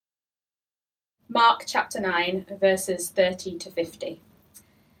Mark chapter 9, verses 30 to 50.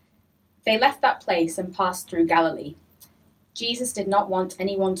 They left that place and passed through Galilee. Jesus did not want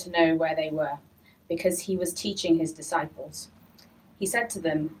anyone to know where they were, because he was teaching his disciples. He said to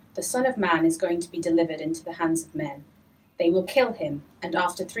them, "The Son of Man is going to be delivered into the hands of men. They will kill him, and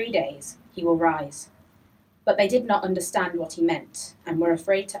after 3 days he will rise." But they did not understand what he meant, and were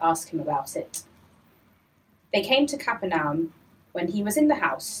afraid to ask him about it. They came to Capernaum. When he was in the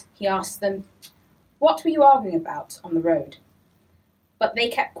house, he asked them, "What were you arguing about on the road?" But they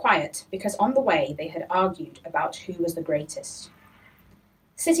kept quiet, because on the way they had argued about who was the greatest.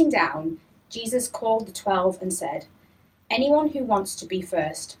 Sitting down, Jesus called the 12 and said, "Anyone who wants to be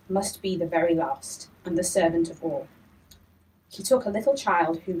first must be the very last, and the servant of all." He took a little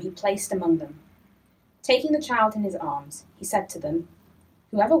child whom he placed among them. Taking the child in his arms, he said to them,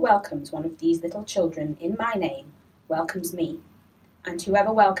 "Whoever welcomes one of these little children in my name welcomes me, and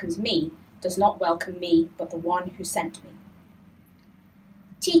whoever welcomes me does not welcome me, but the one who sent me."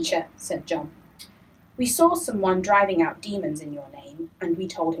 "Teacher," said John, "we saw someone driving out demons in your name, and we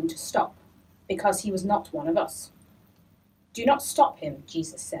told him to stop, because he was not one of us." "Do not stop him,"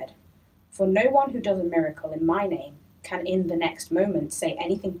 Jesus said, "for no one who does a miracle in my name can in the next moment say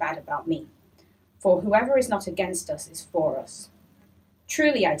anything bad about me. For whoever is not against us is for us.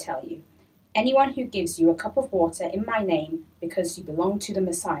 Truly I tell you, anyone who gives you a cup of water in my name because you belong to the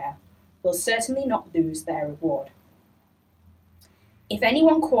Messiah will certainly not lose their reward. If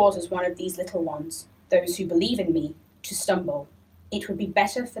anyone causes one of these little ones, those who believe in me, to stumble, it would be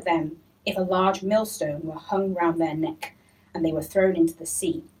better for them if a large millstone were hung round their neck and they were thrown into the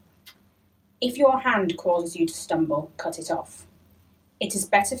sea. If your hand causes you to stumble, cut it off. It is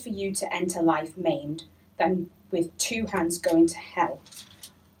better for you to enter life maimed than with 2 hands go into hell,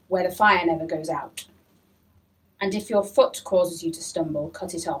 where the fire never goes out. And if your foot causes you to stumble,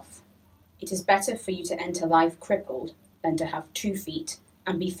 cut it off. It is better for you to enter life crippled than to have 2 feet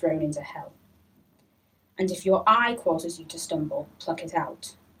and be thrown into hell. And if your eye causes you to stumble, pluck it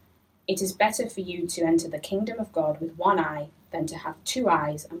out. It is better for you to enter the kingdom of God with 1 eye than to have 2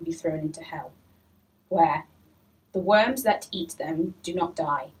 eyes and be thrown into hell, where the worms that eat them do not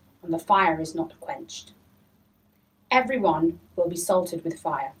die, and the fire is not quenched. Everyone will be salted with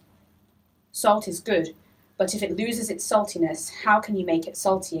fire. Salt is good, but if it loses its saltiness, how can you make it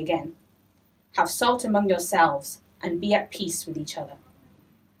salty again? Have salt among yourselves, and be at peace with each other."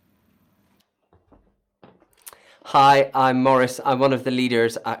 Hi, I'm Morris. I'm one of the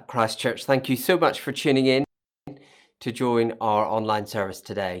leaders at Christ Church. Thank you so much for tuning in to join our online service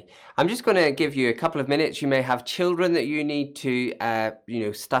today. I'm just going to give you a couple of minutes. You may have children that you need to,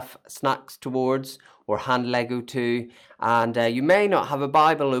 stuff snacks towards or hand Lego to, and you may not have a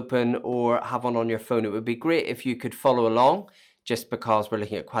Bible open or have one on your phone. It would be great if you could follow along, just because we're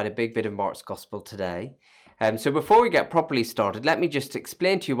looking at quite a big bit of Mark's Gospel today. So before we get properly started, let me just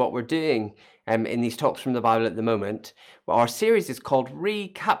explain to you what we're doing in these talks from the Bible at the moment. Well, our series is called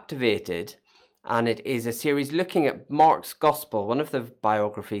Recaptivated, and it is a series looking at Mark's Gospel, one of the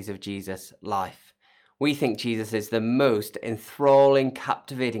biographies of Jesus' life. We think Jesus is the most enthralling,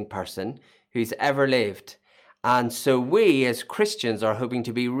 captivating person who's ever lived. And so we as Christians are hoping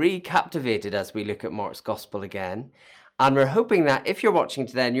to be recaptivated as we look at Mark's Gospel again. And we're hoping that if you're watching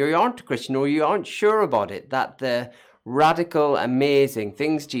today and you aren't a Christian or you aren't sure about it, that the radical, amazing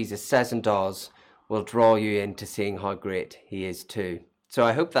things Jesus says and does will draw you into seeing how great he is too. So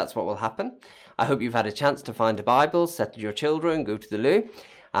I hope that's what will happen. I hope you've had a chance to find a Bible, settle your children, go to the loo,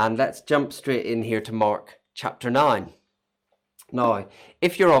 and let's jump straight in here to Mark chapter 9. Now,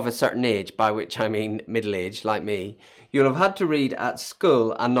 if you're of a certain age, by which I mean middle-aged like me, you'll have had to read at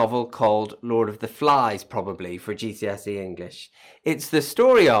school a novel called Lord of the Flies, probably, for GCSE English. It's the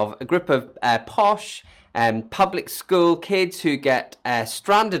story of a group of posh public school kids who get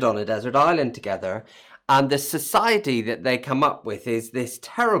stranded on a desert island together, and the society that they come up with is this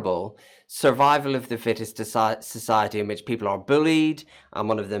terrible survival of the fittest society in which people are bullied and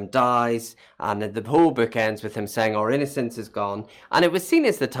one of them dies, and the whole book ends with him saying our innocence is gone. And it was seen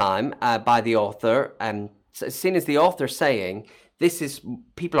as the time by the author, seen as the author saying this is,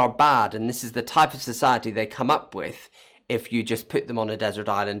 people are bad and this is the type of society they come up with if you just put them on a desert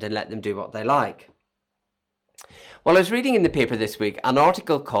island and let them do what they like. Well, I was reading in the paper this week an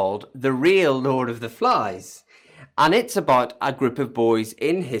article called The Real Lord of the Flies. And it's about a group of boys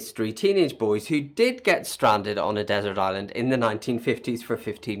in history, teenage boys, who did get stranded on a desert island in the 1950s for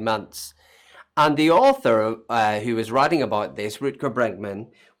 15 months. And the author who was writing about this, Rutger Bregman,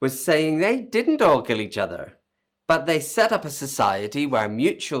 was saying they didn't all kill each other, but they set up a society where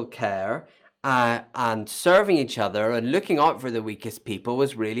mutual care and serving each other and looking out for the weakest people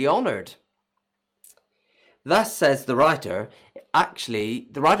was really honoured. Thus says the writer. Actually,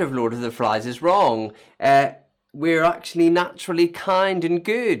 the writer of Lord of the Flies is wrong. We're actually naturally kind and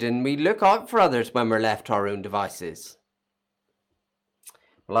good, and we look out for others when we're left to our own devices.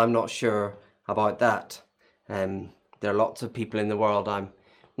 Well, I'm not sure about that. There are lots of people in the world, I'm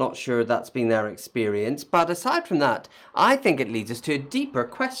not sure that's been their experience. But aside from that, I think it leads us to a deeper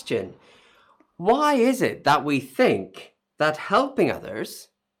question. Why is it that we think that helping others,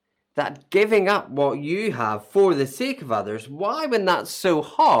 that giving up what you have for the sake of others, why, when that's so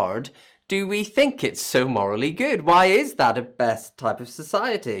hard, do we think it's so morally good? Why is that a best type of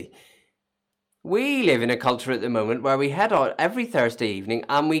society? We live in a culture at the moment where we head out every Thursday evening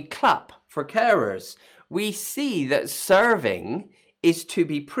and we clap for carers. We see that serving is to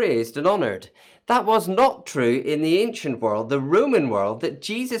be praised and honoured. That was not true in the ancient world, the Roman world that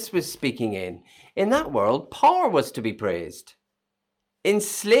Jesus was speaking in. In that world, power was to be praised.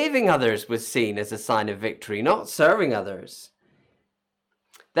 Enslaving others was seen as a sign of victory, not serving others.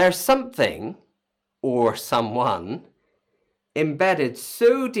 There's something, or someone, embedded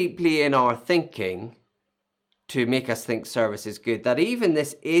so deeply in our thinking to make us think service is good that even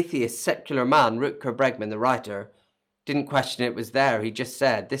this atheist secular man, Rutger Bregman, the writer, didn't question it was there. He just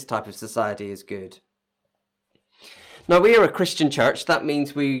said this type of society is good. Now, we are a Christian church. That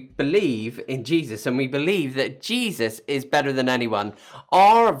means we believe in Jesus and we believe that Jesus is better than anyone.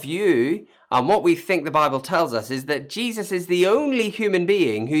 Our view and what we think the Bible tells us is that Jesus is the only human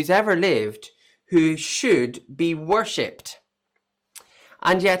being who's ever lived who should be worshipped.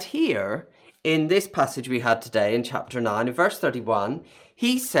 And yet here, in this passage we had today in chapter 9, in verse 31,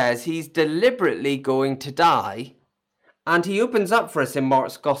 he says he's deliberately going to die. And he opens up for us in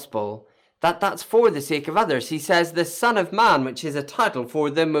Mark's Gospel that that's for the sake of others. He says the Son of Man, which is a title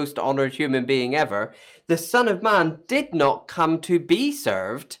for the most honoured human being ever, the Son of Man did not come to be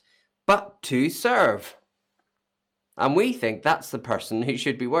served, but to serve. And we think that's the person who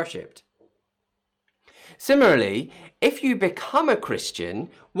should be worshipped. Similarly, if you become a Christian,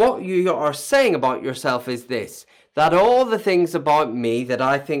 what you are saying about yourself is this, that all the things about me that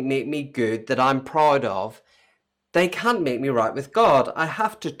I think make me good, that I'm proud of, they can't make me right with God. I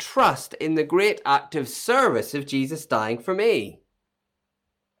have to trust in the great act of service of Jesus dying for me.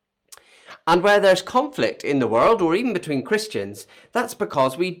 And where there's conflict in the world, or even between Christians, that's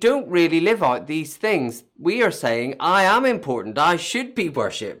because we don't really live out these things. We are saying, I am important. I should be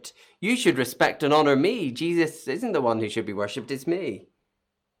worshipped. You should respect and honour me. Jesus isn't the one who should be worshipped, it's me.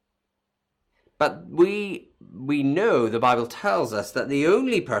 But we know the Bible tells us that the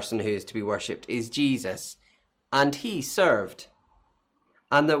only person who is to be worshipped is Jesus. And he served.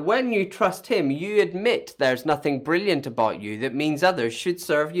 And that when you trust him, you admit there's nothing brilliant about you that means others should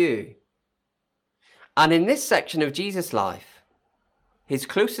serve you. And in this section of Jesus' life, his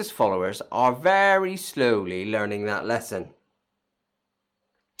closest followers are very slowly learning that lesson.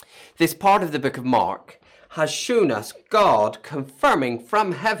 This part of the book of Mark has shown us God confirming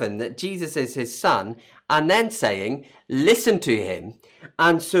from heaven that Jesus is his son, and then saying, listen to him.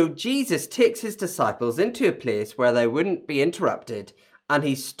 And so Jesus takes his disciples into a place where they wouldn't be interrupted, and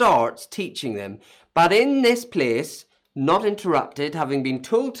he starts teaching them. But in this place, not interrupted, having been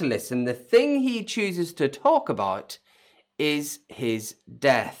told to listen, the thing he chooses to talk about is his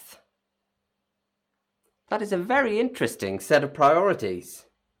death. That is a very interesting set of priorities.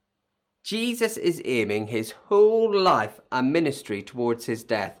 Jesus is aiming his whole life and ministry towards his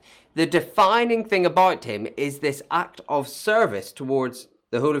death. The defining thing about him is this act of service towards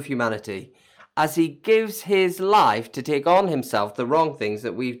the whole of humanity, as he gives his life to take on himself the wrong things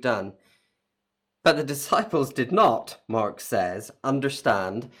that we've done. But the disciples did not, Mark says,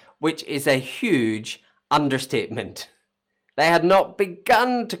 understand, which is a huge understatement. They had not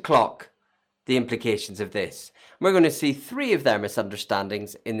begun to clock the implications of this. We're going to see 3 of their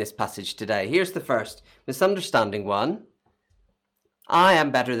misunderstandings in this passage today. Here's the first. Misunderstanding 1. I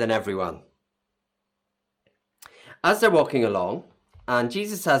am better than everyone. As they're walking along, and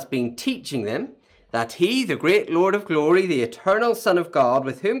Jesus has been teaching them that he, the great Lord of glory, the eternal Son of God,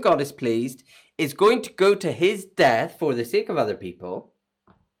 with whom God is pleased, is going to go to his death for the sake of other people,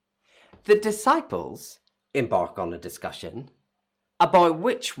 the disciples embark on a discussion about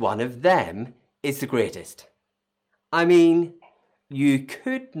which one of them is the greatest. I mean, you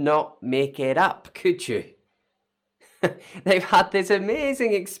could not make it up, could you? They've had this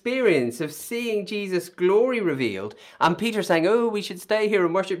amazing experience of seeing Jesus' glory revealed, and Peter saying, oh, we should stay here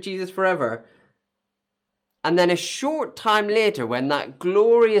and worship Jesus forever. And then a short time later, when that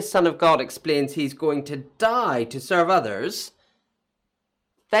glorious Son of God explains he's going to die to serve others,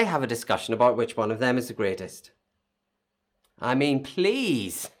 they have a discussion about which one of them is the greatest. I mean,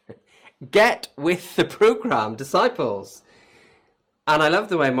 please, Get with the program, disciples. And I love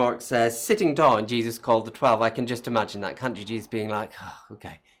the way Mark says, sitting down, Jesus called the 12. I can just imagine that, can't you? Jesus being like, oh,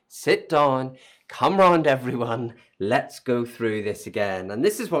 okay, sit down, come round everyone, let's go through this again. And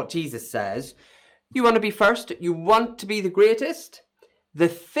this is what Jesus says. You want to be first? You want to be the greatest? The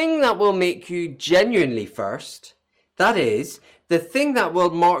thing that will make you genuinely first, that is, the thing that will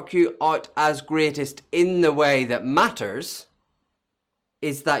mark you out as greatest in the way that matters,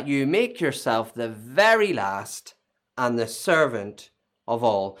 is that you make yourself the very last and the servant of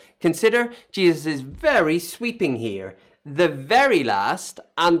all. Consider, Jesus is very sweeping here. The very last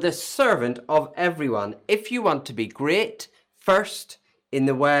and the servant of everyone. If you want to be great, first in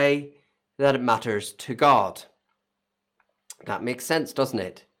the way that it matters to God. That makes sense, doesn't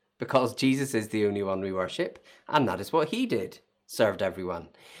it? Because Jesus is the only one we worship, and that is what he did, served everyone.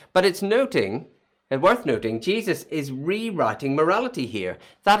 But it's worth noting, Jesus is rewriting morality here.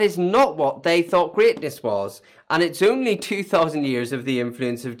 That is not what they thought greatness was. And it's only 2,000 years of the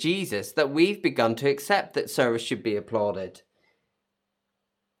influence of Jesus that we've begun to accept that service should be applauded.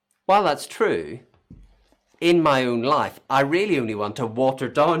 While that's true, in my own life, I really only want a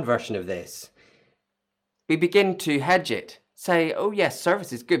watered down version of this. We begin to hedge it, say, oh yes,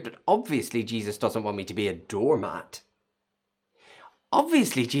 service is good, but obviously Jesus doesn't want me to be a doormat.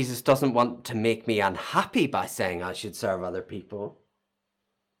 Obviously, Jesus doesn't want to make me unhappy by saying I should serve other people.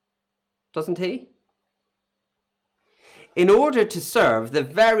 Doesn't he? In order to serve the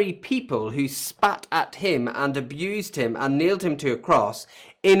very people who spat at him and abused him and nailed him to a cross,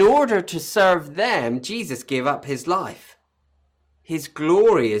 in order to serve them, Jesus gave up his life. His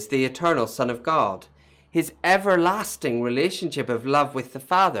glory as the eternal Son of God. His everlasting relationship of love with the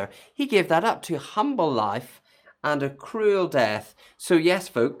Father. He gave that up to humble life and a cruel death. So yes,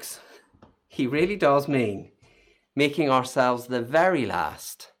 folks, he really does mean making ourselves the very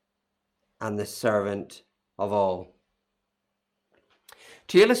last and the servant of all.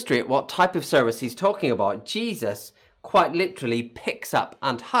 To illustrate what type of service he's talking about, Jesus quite literally picks up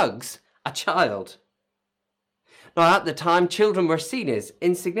and hugs a child. Now, at the time, children were seen as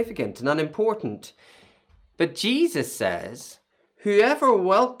insignificant and unimportant. But Jesus says, whoever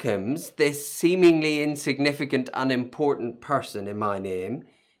welcomes this seemingly insignificant, unimportant person in my name,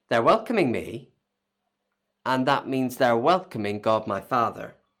 they're welcoming me, and that means they're welcoming God my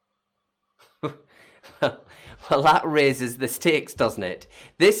Father. Well, that raises the stakes, doesn't it?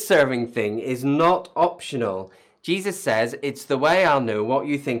 This serving thing is not optional. Jesus says, it's the way I'll know what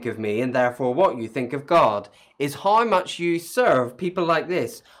you think of me and therefore what you think of God, is how much you serve people like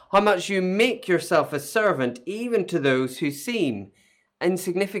this, how much you make yourself a servant even to those who seem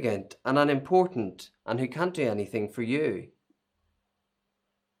insignificant and unimportant and who can't do anything for you.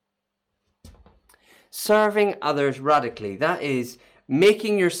 Serving others radically, that is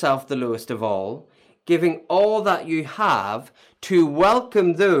making yourself the lowest of all, giving all that you have to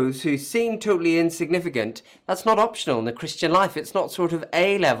welcome those who seem totally insignificant. That's not optional in the Christian life. It's not sort of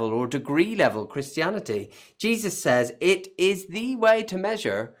A-level or degree-level Christianity. Jesus says it is the way to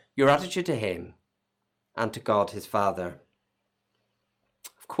measure your attitude to him and to God his Father.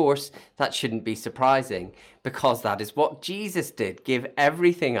 Of course, that shouldn't be surprising, because that is what Jesus did, give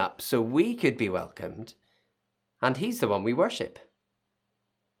everything up so we could be welcomed, and he's the one we worship.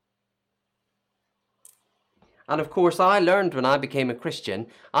 And of course, I learned when I became a Christian,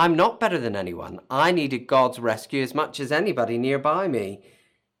 I'm not better than anyone. I needed God's rescue as much as anybody nearby me.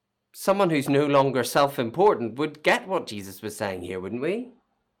 Someone who's no longer self-important would get what Jesus was saying here, wouldn't we?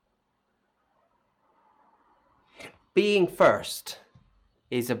 Being first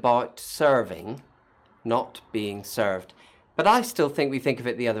is about serving, not being served. But I still think we think of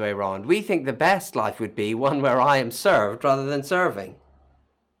it the other way around. We think the best life would be one where I am served rather than serving.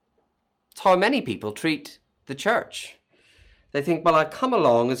 It's how many people treat the church. They think, well, I come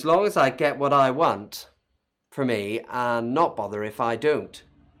along as long as I get what I want for me and not bother if I don't.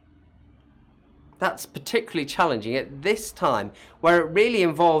 That's particularly challenging at this time, where it really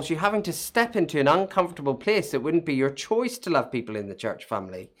involves you having to step into an uncomfortable place that wouldn't be your choice to love people in the church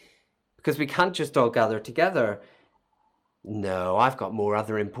family, because we can't just all gather together. No, I've got more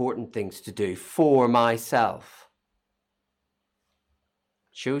other important things to do for myself.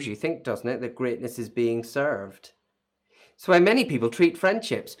 Shows you think, doesn't it, that greatness is being served. So when many people treat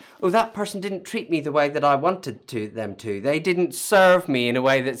friendships, oh, that person didn't treat me the way that I wanted them to. They didn't serve me in a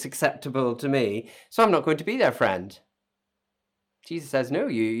way that's acceptable to me, so I'm not going to be their friend. Jesus says, no,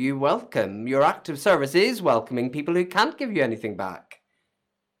 you welcome. Your act of service is welcoming people who can't give you anything back.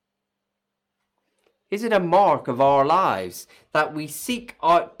 Is it a mark of our lives that we seek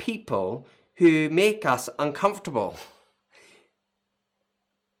out people who make us uncomfortable?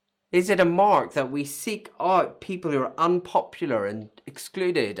 Is it a mark that we seek out people who are unpopular and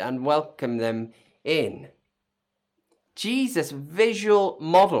excluded and welcome them in? Jesus' visual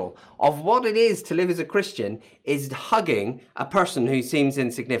model of what it is to live as a Christian is hugging a person who seems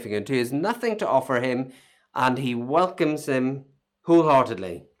insignificant, who has nothing to offer him, and he welcomes them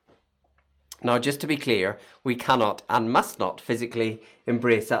wholeheartedly. Now, just to be clear, we cannot and must not physically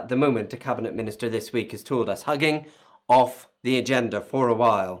embrace at the moment. A cabinet minister this week has told us hugging off the agenda for a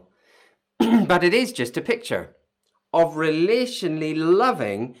while. But it is just a picture of relationally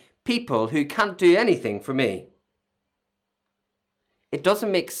loving people who can't do anything for me. It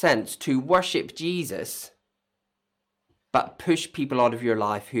doesn't make sense to worship Jesus, but push people out of your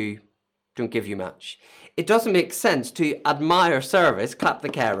life who don't give you much. It doesn't make sense to admire service, clap the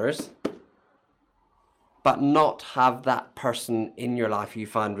carers, but not have that person in your life you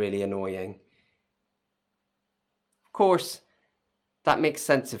find really annoying. Of course, that makes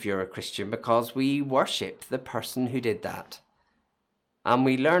sense if you're a Christian, because we worship the person who did that. And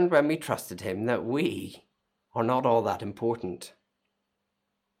we learned when we trusted him that we are not all that important.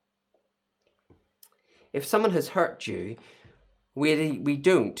 If someone has hurt you, we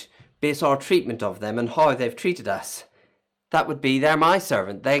don't base our treatment of them on how they've treated us. That would be, they're my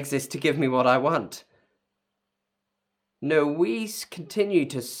servant, they exist to give me what I want. No, we continue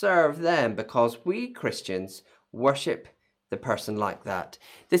to serve them because we Christians worship the person like that.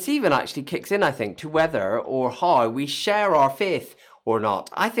 This even actually kicks in, I think, to whether or how we share our faith or not.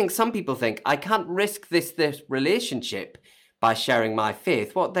 I think some people think, I can't risk this relationship by sharing my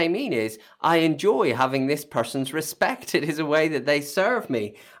faith. What they mean is, I enjoy having this person's respect. It is a way that they serve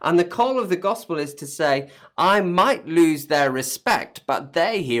me. And the call of the gospel is to say, I might lose their respect, but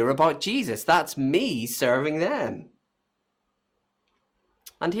they hear about Jesus. That's me serving them.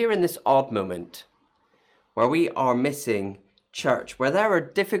 And here in this odd moment, where we are missing church, where there are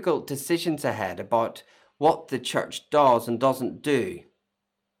difficult decisions ahead about what the church does and doesn't do,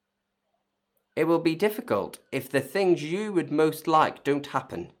 it will be difficult if the things you would most like don't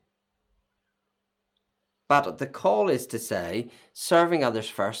happen. But the call is to say, serving others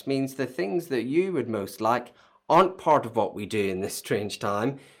first means the things that you would most like aren't part of what we do in this strange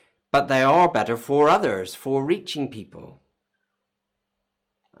time, but they are better for others, for reaching people.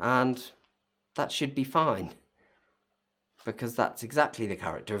 And that should be fine, because that's exactly the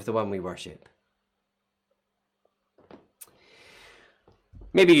character of the one we worship.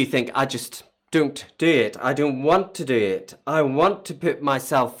 Maybe you think, I just don't do it. I don't want to do it. I want to put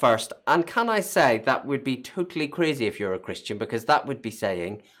myself first. And can I say that would be totally crazy if you're a Christian, because that would be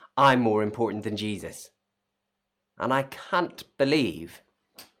saying, I'm more important than Jesus. And I can't believe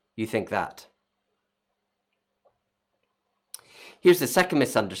you think that. Here's the second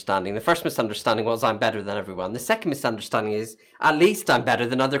misunderstanding. The first misunderstanding was I'm better than everyone. The second misunderstanding is at least I'm better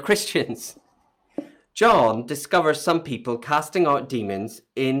than other Christians. John discovers some people casting out demons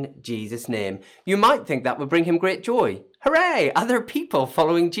in Jesus' name. You might think that would bring him great joy. Hooray! Other people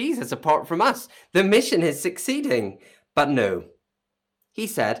following Jesus apart from us. The mission is succeeding. But no. He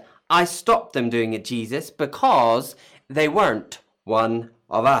said, I stopped them doing it, Jesus, because they weren't one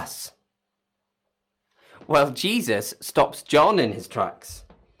of us. Well, Jesus stops John in his tracks.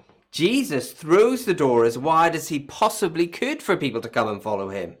 Jesus throws the door as wide as he possibly could for people to come and follow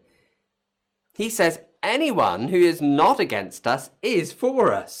him. He says, anyone who is not against us is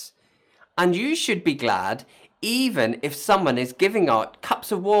for us. And you should be glad, even if someone is giving out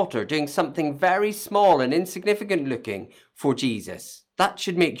cups of water, doing something very small and insignificant looking for Jesus. That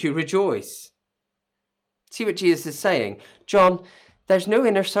should make you rejoice. See what Jesus is saying? John, there's no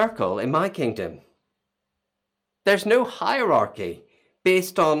inner circle in my kingdom. There's no hierarchy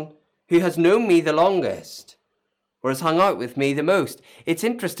based on who has known me the longest or has hung out with me the most. It's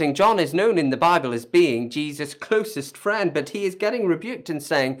interesting, John is known in the Bible as being Jesus' closest friend, but he is getting rebuked and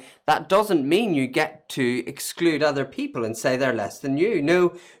saying that doesn't mean you get to exclude other people and say they're less than you.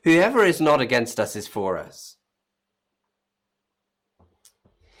 No, whoever is not against us is for us.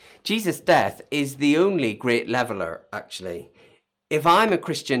 Jesus' death is the only great leveler, actually. If I'm a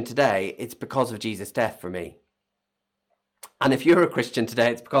Christian today, it's because of Jesus' death for me. And if you're a Christian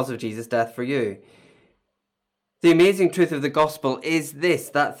today, it's because of Jesus' death for you. The amazing truth of the gospel is this,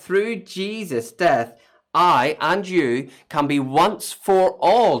 that through Jesus' death, I and you can be once for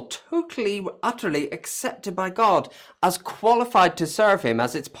all totally, utterly accepted by God, as qualified to serve him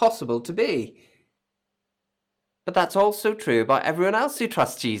as it's possible to be. But that's also true about everyone else who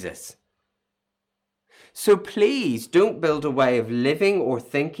trusts Jesus. So please don't build a way of living or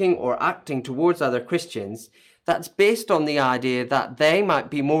thinking or acting towards other Christians that's based on the idea that they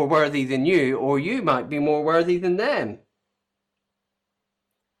might be more worthy than you, or you might be more worthy than them.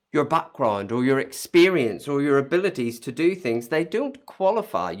 your background or your experience or your abilities to do things, they don't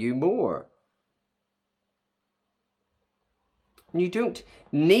qualify you more. You don't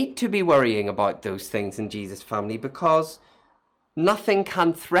need to be worrying about those things in Jesus' family, because nothing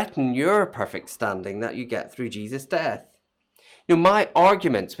can threaten your perfect standing that you get through Jesus' death. My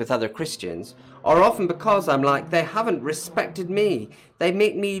arguments with other Christians are often because I'm like, they haven't respected me. They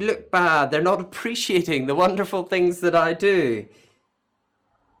make me look bad. They're not appreciating the wonderful things that I do.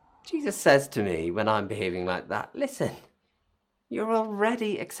 Jesus says to me when I'm behaving like that, listen, you're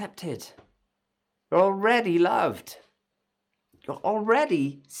already accepted. You're already loved. You're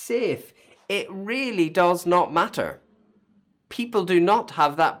already safe. It really does not matter. People do not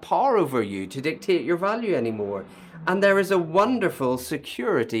have that power over you to dictate your value anymore. And there is a wonderful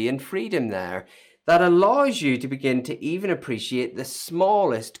security and freedom there that allows you to begin to even appreciate the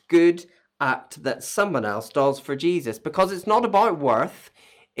smallest good act that someone else does for Jesus. Because it's not about worth,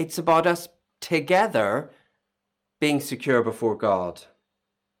 it's about us together being secure before God.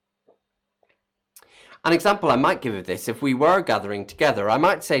 An example I might give of this, if we were gathering together, I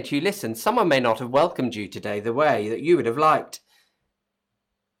might say to you, listen, someone may not have welcomed you today the way that you would have liked.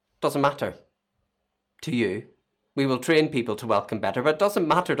 Doesn't matter to you. We will train people to welcome better, but it doesn't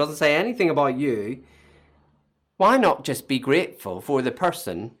matter, it doesn't say anything about you. Why not just be grateful for the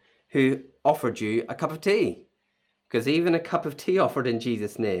person who offered you a cup of tea? Because even a cup of tea offered in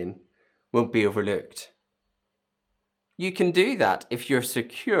Jesus' name won't be overlooked. You can do that if you're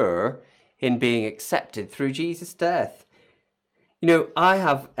secure in being accepted through Jesus' death. I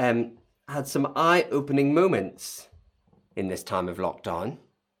have had some eye-opening moments in this time of lockdown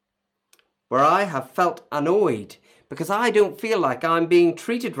where I have felt annoyed because I don't feel like I'm being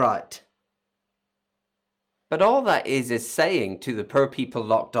treated right. But all that is saying to the poor people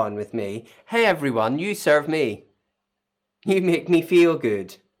locked down with me, hey everyone, you serve me. You make me feel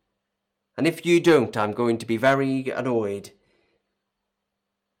good. And if you don't, I'm going to be very annoyed.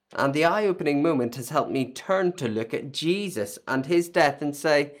 And the eye-opening moment has helped me turn to look at Jesus and his death and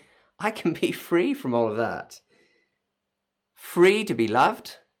say, I can be free from all of that. Free to be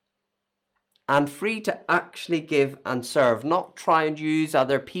loved and free to actually give and serve, not try and use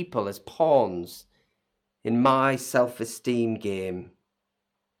other people as pawns in my self-esteem game.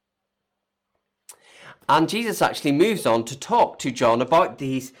 And Jesus actually moves on to talk to John about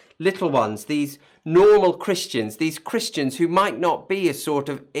these little ones, these normal Christians, these Christians who might not be as sort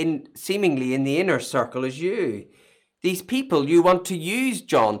of seemingly in the inner circle as you. These people you want to use,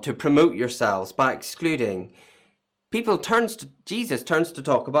 John, to promote yourselves by excluding. Jesus turns to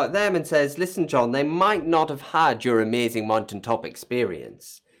talk about them and says, listen, John, they might not have had your amazing mountaintop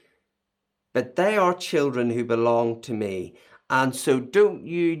experience, but they are children who belong to me. And so don't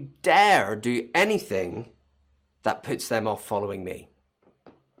you dare do anything that puts them off following me.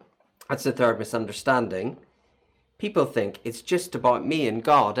 That's the third misunderstanding. People think it's just about me and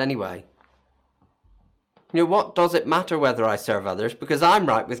God anyway. What does it matter whether I serve others? Because I'm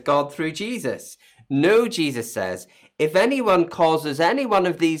right with God through Jesus. No, Jesus says, if anyone causes any one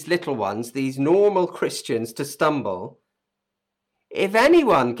of these little ones, these normal Christians, to stumble, if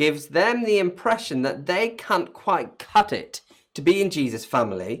anyone gives them the impression that they can't quite cut it to be in Jesus'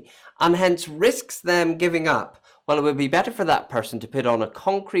 family, and hence risks them giving up, well, it would be better for that person to put on a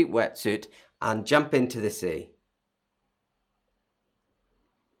concrete wetsuit and jump into the sea.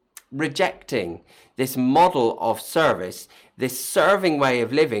 Rejecting this model of service, this serving way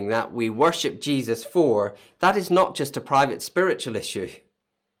of living that we worship Jesus for, that is not just a private spiritual issue.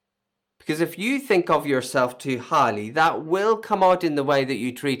 Because if you think of yourself too highly, that will come out in the way that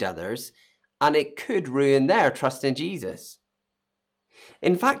you treat others, and it could ruin their trust in Jesus.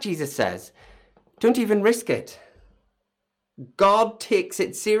 In fact, Jesus says, don't even risk it. God takes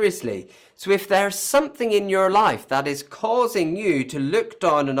it seriously. So if there's something in your life that is causing you to look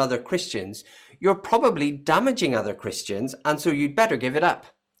down on other Christians, you're probably damaging other Christians, and so you'd better give it up.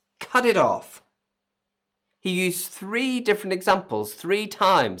 Cut it off. He used 3 different examples 3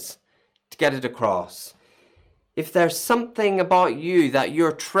 times to get it across. If there's something about you that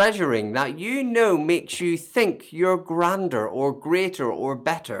you're treasuring that makes you think you're grander or greater or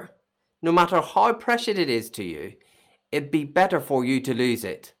better, no matter how precious it is to you, it'd be better for you to lose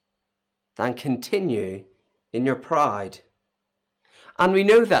it than continue in your pride. And we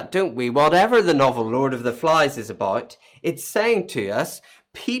know that, don't we? Whatever the novel Lord of the Flies is about, it's saying to us,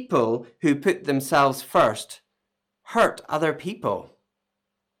 people who put themselves first hurt other people.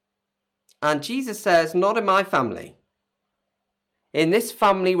 And Jesus says, not in my family. In this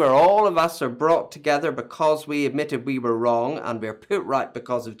family where all of us are brought together because we admitted we were wrong and we're put right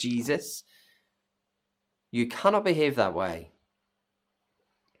because of Jesus, you cannot behave that way.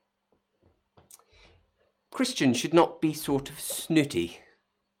 Christians should not be sort of snooty.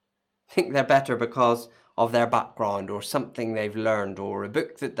 Think they're better because of their background or something they've learned or a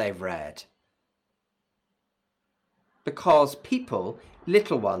book that they've read. Because people,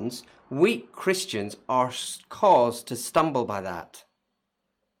 little ones, weak Christians, are caused to stumble by that.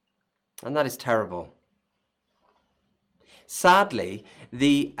 And that is terrible. Sadly,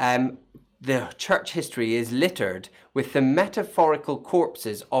 the church history is littered with the metaphorical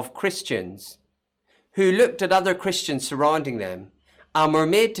corpses of Christians who looked at other Christians surrounding them and were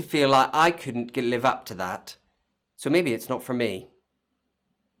made to feel like, I couldn't live up to that, so maybe it's not for me.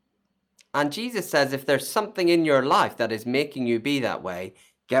 And Jesus says, if there's something in your life that is making you be that way,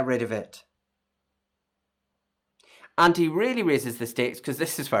 get rid of it. And he really raises the stakes because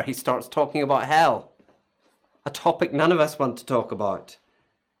this is where he starts talking about hell, a topic none of us want to talk about.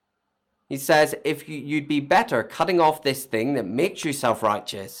 He says, if you'd be better cutting off this thing that makes you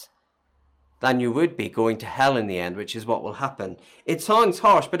self-righteous than you would be going to hell in the end, which is what will happen. It sounds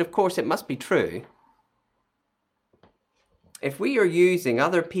harsh, but of course it must be true. If we are using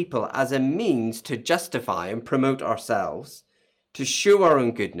other people as a means to justify and promote ourselves, to show our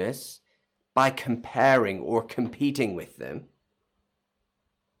own goodness by comparing or competing with them,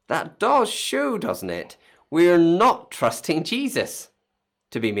 that does show, doesn't it? We're not trusting Jesus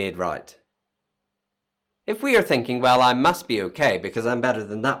to be made right. If we are thinking, well, I must be okay because I'm better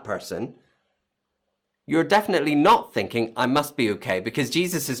than that person, you're definitely not thinking, I must be okay because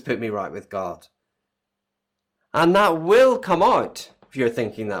Jesus has put me right with God. And that will come out if you're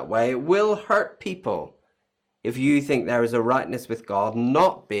thinking that way. It will hurt people if you think there is a rightness with God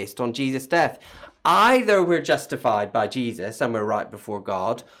not based on Jesus' death. Either we're justified by Jesus and we're right before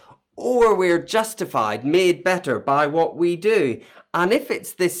God, or we're justified, made better by what we do. And if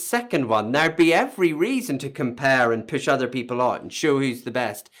it's this second one, there'd be every reason to compare and push other people out and show who's the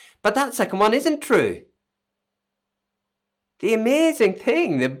best. But that second one isn't true. The amazing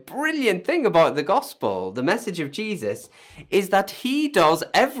thing, the brilliant thing about the gospel, the message of Jesus, is that he does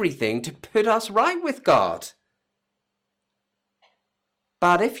everything to put us right with God.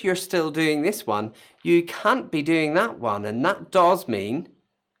 But if you're still doing this one, you can't be doing that one. And that does mean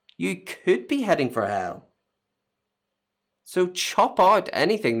you could be heading for hell. So chop out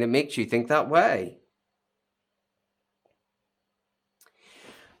anything that makes you think that way.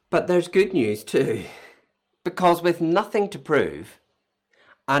 But there's good news too. Because with nothing to prove,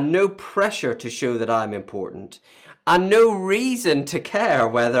 and no pressure to show that I'm important, and no reason to care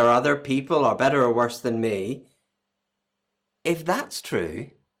whether other people are better or worse than me, if that's true,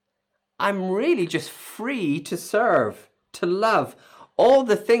 I'm really just free to serve, to love. All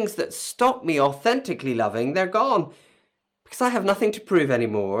the things that stop me authentically loving, they're gone. Because I have nothing to prove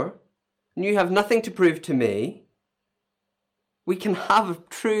anymore, and you have nothing to prove to me. We can have a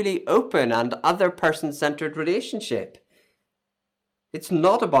truly open and other person-centered relationship. It's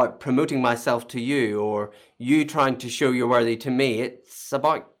not about promoting myself to you or you trying to show you're worthy to me. It's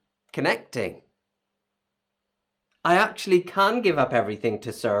about connecting. I actually can give up everything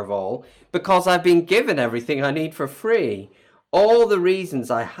to serve all because I've been given everything I need for free. All the reasons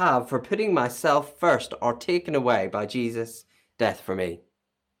I have for putting myself first are taken away by Jesus' death for me.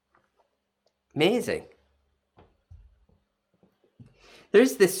 Amazing.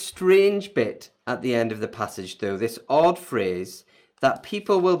 There's this strange bit at the end of the passage, though, this odd phrase that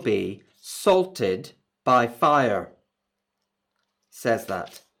people will be salted by fire. It says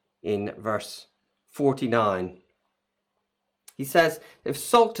that in verse 49. He says, if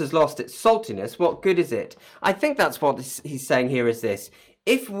salt has lost its saltiness, what good is it? I think that's what he's saying here is this.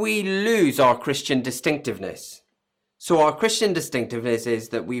 If we lose our Christian distinctiveness, so our Christian distinctiveness is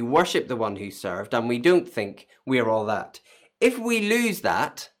that we worship the one who served and we don't think we're all that. If we lose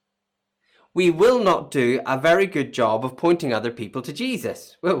that, we will not do a very good job of pointing other people to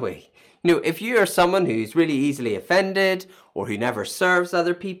Jesus, will we? You know, if you are someone who's really easily offended or who never serves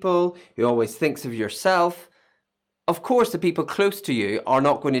other people, who always thinks of yourself, of course the people close to you are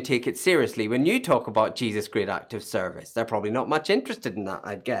not going to take it seriously when you talk about Jesus' great act of service. They're probably not much interested in that,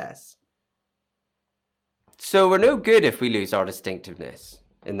 I'd guess. So we're no good if we lose our distinctiveness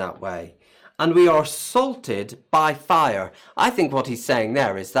in that way. And we are salted by fire. I think what he's saying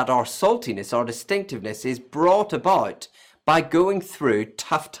there is that our saltiness, our distinctiveness is brought about by going through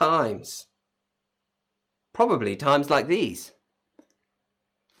tough times. Probably times like these.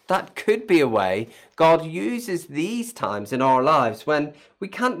 That could be a way God uses these times in our lives when we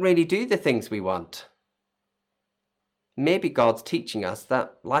can't really do the things we want. Maybe God's teaching us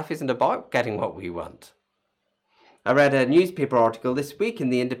that life isn't about getting what we want. I read a newspaper article this week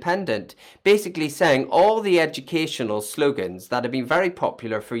in The Independent, basically saying all the educational slogans that have been very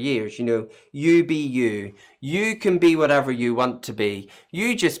popular for years, you be you can be whatever you want to be,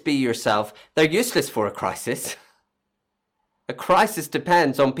 you just be yourself, they're useless for a crisis. A crisis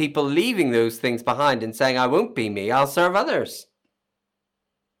depends on people leaving those things behind and saying, I won't be me, I'll serve others.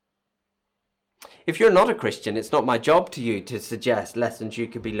 If you're not a Christian, it's not my job to you to suggest lessons you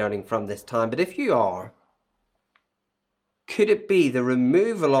could be learning from this time, but if you are, could it be the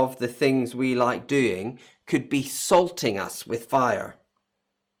removal of the things we like doing could be salting us with fire?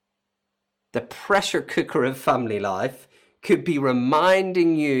 The pressure cooker of family life could be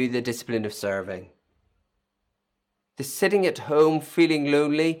reminding you the discipline of serving. The sitting at home feeling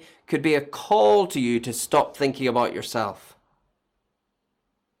lonely could be a call to you to stop thinking about yourself.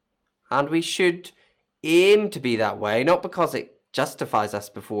 And we should aim to be that way, not because it justifies us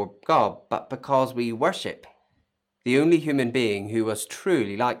before God, but because we worship the only human being who was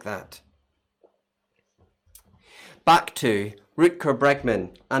truly like that. Back to Rutger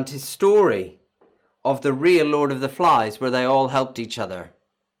Bregman and his story of the real Lord of the Flies, where they all helped each other.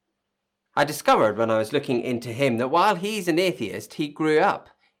 I discovered when I was looking into him that while he's an atheist, he grew up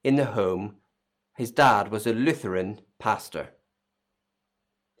in the home. His dad was a Lutheran pastor.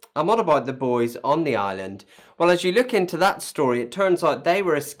 And what about the boys on the island? Well, as you look into that story, it turns out they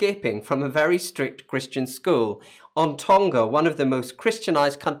were escaping from a very strict Christian school on Tonga, one of the most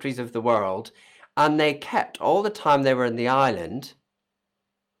Christianized countries of the world, and they kept, all the time they were in the island,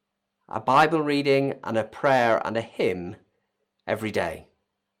 a Bible reading and a prayer and a hymn every day.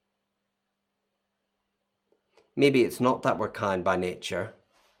 Maybe it's not that we're kind by nature,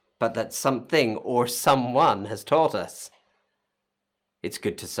 but that something or someone has taught us it's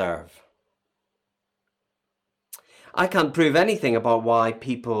good to serve. I can't prove anything about why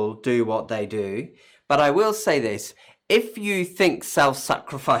people do what they do, but I will say this. If you think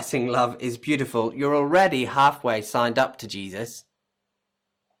self-sacrificing love is beautiful, you're already halfway signed up to Jesus,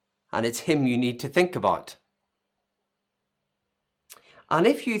 and it's him you need to think about. And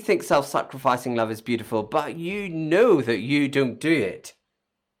if you think self-sacrificing love is beautiful, but you know that you don't do it,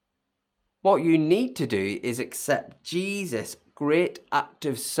 what you need to do is accept Jesus' great act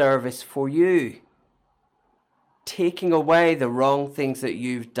of service for you, taking away the wrong things that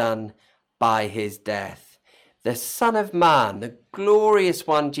you've done by his death. The Son of Man, the glorious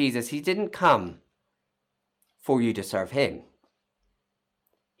one Jesus, he didn't come for you to serve him.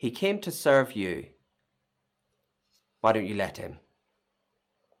 He came to serve you. Why don't you let him?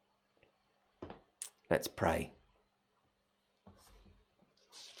 Let's pray.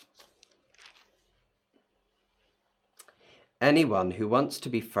 Anyone who wants to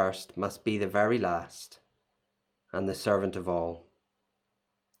be first must be the very last and the servant of all.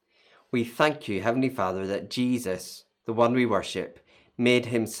 We thank you, Heavenly Father, that Jesus, the one we worship, made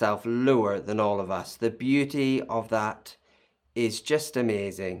himself lower than all of us. The beauty of that is just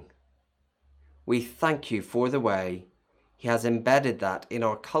amazing. We thank you for the way he has embedded that in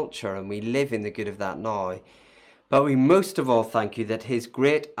our culture, and we live in the good of that now. But we most of all thank you that his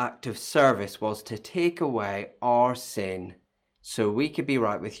great act of service was to take away our sin so we could be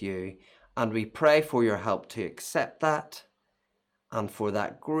right with you. And we pray for your help to accept that and for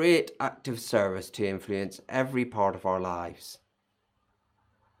that great act of service to influence every part of our lives.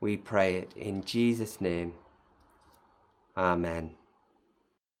 We pray it in Jesus' name. Amen.